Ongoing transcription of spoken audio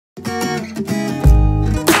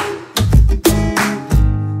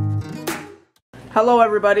Hello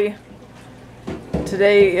everybody.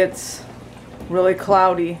 Today it's really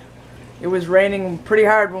cloudy. It was raining pretty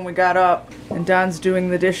hard when we got up, and Don's doing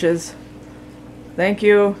the dishes. Thank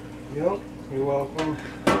you. Yep, you're welcome.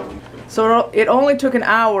 So it only took an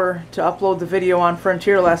hour to upload the video on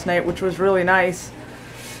Frontier last night, which was really nice.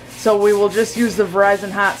 So we will just use the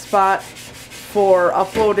Verizon hotspot for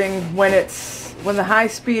uploading when the high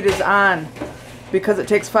speed is on, because it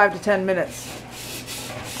takes 5 to 10 minutes.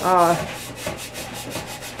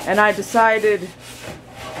 And I decided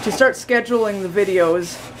to start scheduling the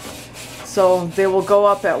videos so they will go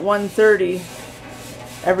up at 1:30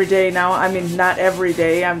 every day now. I mean, not every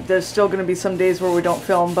day. There's still going to be some days where we don't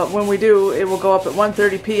film, but when we do, it will go up at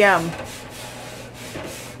 1:30 p.m.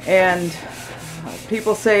 And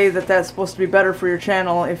people say that that's supposed to be better for your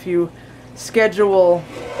channel if you schedule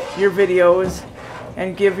your videos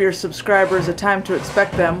and give your subscribers a time to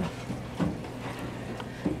expect them.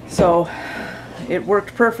 So it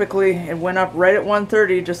worked perfectly. It went up right at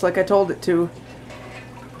 1:30, just like I told it to.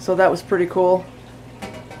 So that was pretty cool.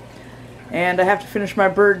 And I have to finish my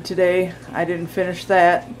bird today. I didn't finish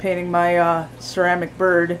that, painting my ceramic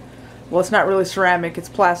bird. Well, it's not really ceramic, it's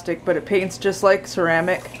plastic, but it paints just like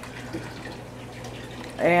ceramic.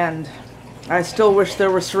 And I still wish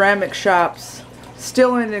there were ceramic shops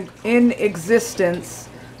still in existence.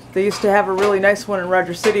 They used to have a really nice one in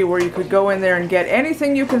Roger City where you could go in there and get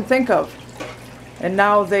anything you can think of. And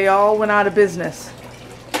now they all went out of business.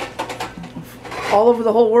 All over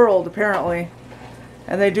the whole world, apparently.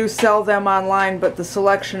 And they do sell them online, but the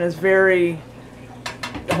selection is very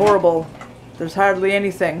horrible. There's hardly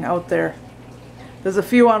anything out there. There's a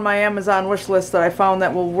few on my Amazon wish list that I found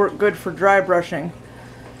that will work good for dry brushing,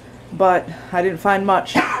 but I didn't find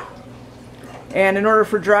much. And in order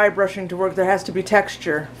for dry brushing to work, there has to be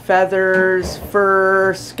texture. Feathers,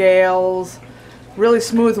 fur, scales, really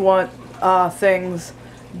smooth things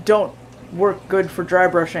don't work good for dry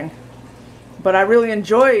brushing. But I really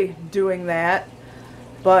enjoy doing that.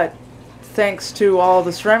 But thanks to all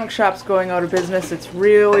the ceramic shops going out of business, it's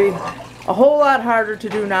really a whole lot harder to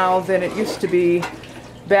do now than it used to be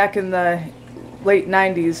back in the late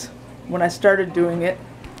 90s when I started doing it.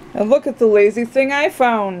 And look at the lazy thing I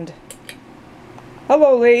found.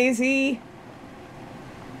 Hello, lazy.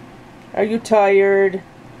 Are you tired?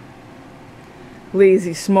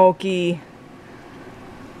 Lazy Smokey.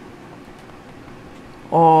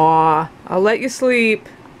 Aw, I'll let you sleep.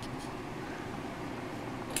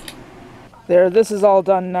 There, this is all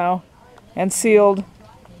done now and sealed,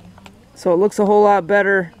 so it looks a whole lot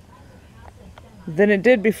better than it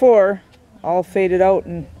did before, all faded out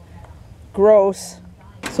and gross.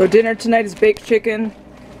 So dinner tonight is baked chicken,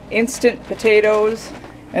 instant potatoes,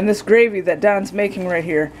 and this gravy that Don's making right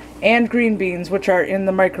here, and green beans, which are in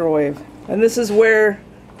the microwave. And this is where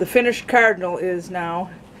the finished Cardinal is now,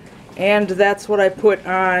 and that's what I put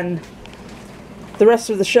on the rest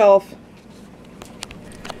of the shelf.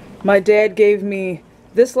 My dad gave me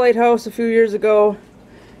this lighthouse a few years ago,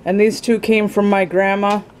 and these two came from my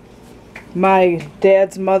grandma, my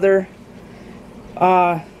dad's mother.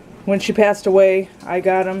 When she passed away, I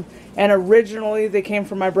got them, and originally they came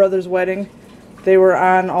from my brother's wedding. They were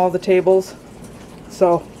on all the tables,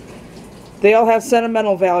 so they all have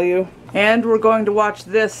sentimental value. And we're going to watch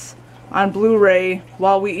this on Blu-ray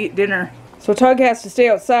while we eat dinner. So Tug has to stay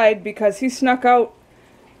outside because he snuck out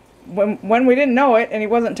when we didn't know it, and he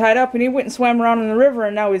wasn't tied up, and he went and swam around in the river,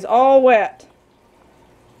 and now he's all wet.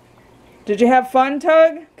 Did you have fun,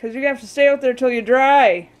 Tug? Because you have to stay out there till you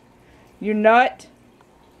dry. You nut.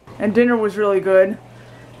 And dinner was really good.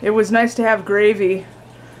 It was nice to have gravy.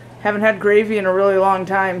 Haven't had gravy in a really long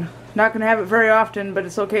time. Not going to have it very often, but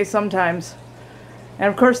it's okay sometimes. And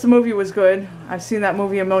of course the movie was good. I've seen that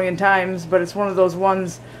movie a million times, but it's one of those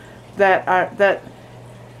ones that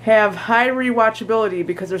have high rewatchability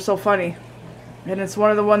because they're so funny. And it's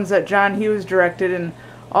one of the ones that John Hughes directed, and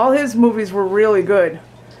all his movies were really good.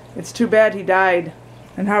 It's too bad he died.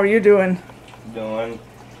 And how are you doing? Doing.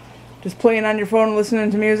 Just playing on your phone and listening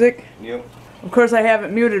to music? Yep. Of course I have it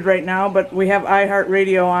muted right now, but we have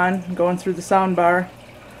iHeartRadio on, going through the sound bar.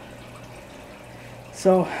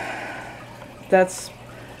 So that's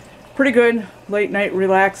pretty good. Late night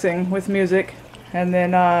relaxing with music. And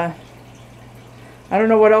then I don't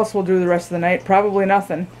know what else we'll do the rest of the night. Probably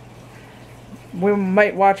nothing. We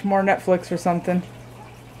might watch more Netflix or something.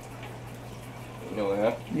 Oh,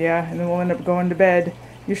 yeah? Yeah, and then we'll end up going to bed.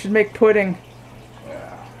 You should make pudding.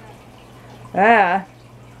 Yeah. Ah.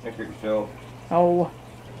 Make it yourself. Oh.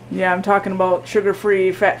 Yeah, I'm talking about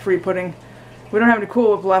sugar-free, fat-free pudding. We don't have any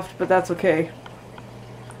Cool Whip left, but that's okay.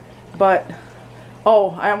 But,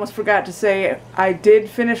 oh, I almost forgot to say, I did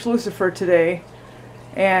finish Lucifer today,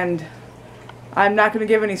 and I'm not going to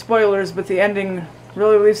give any spoilers, but the ending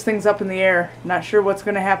really leaves things up in the air. Not sure what's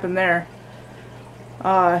going to happen there.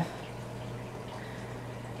 But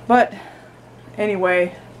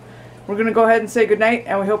anyway, we're going to go ahead and say goodnight,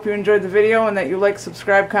 and we hope you enjoyed the video and that you like,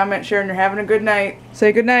 subscribe, comment, share, and you're having a good night.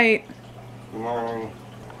 Say goodnight. Good morning.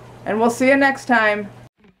 And we'll see you next time.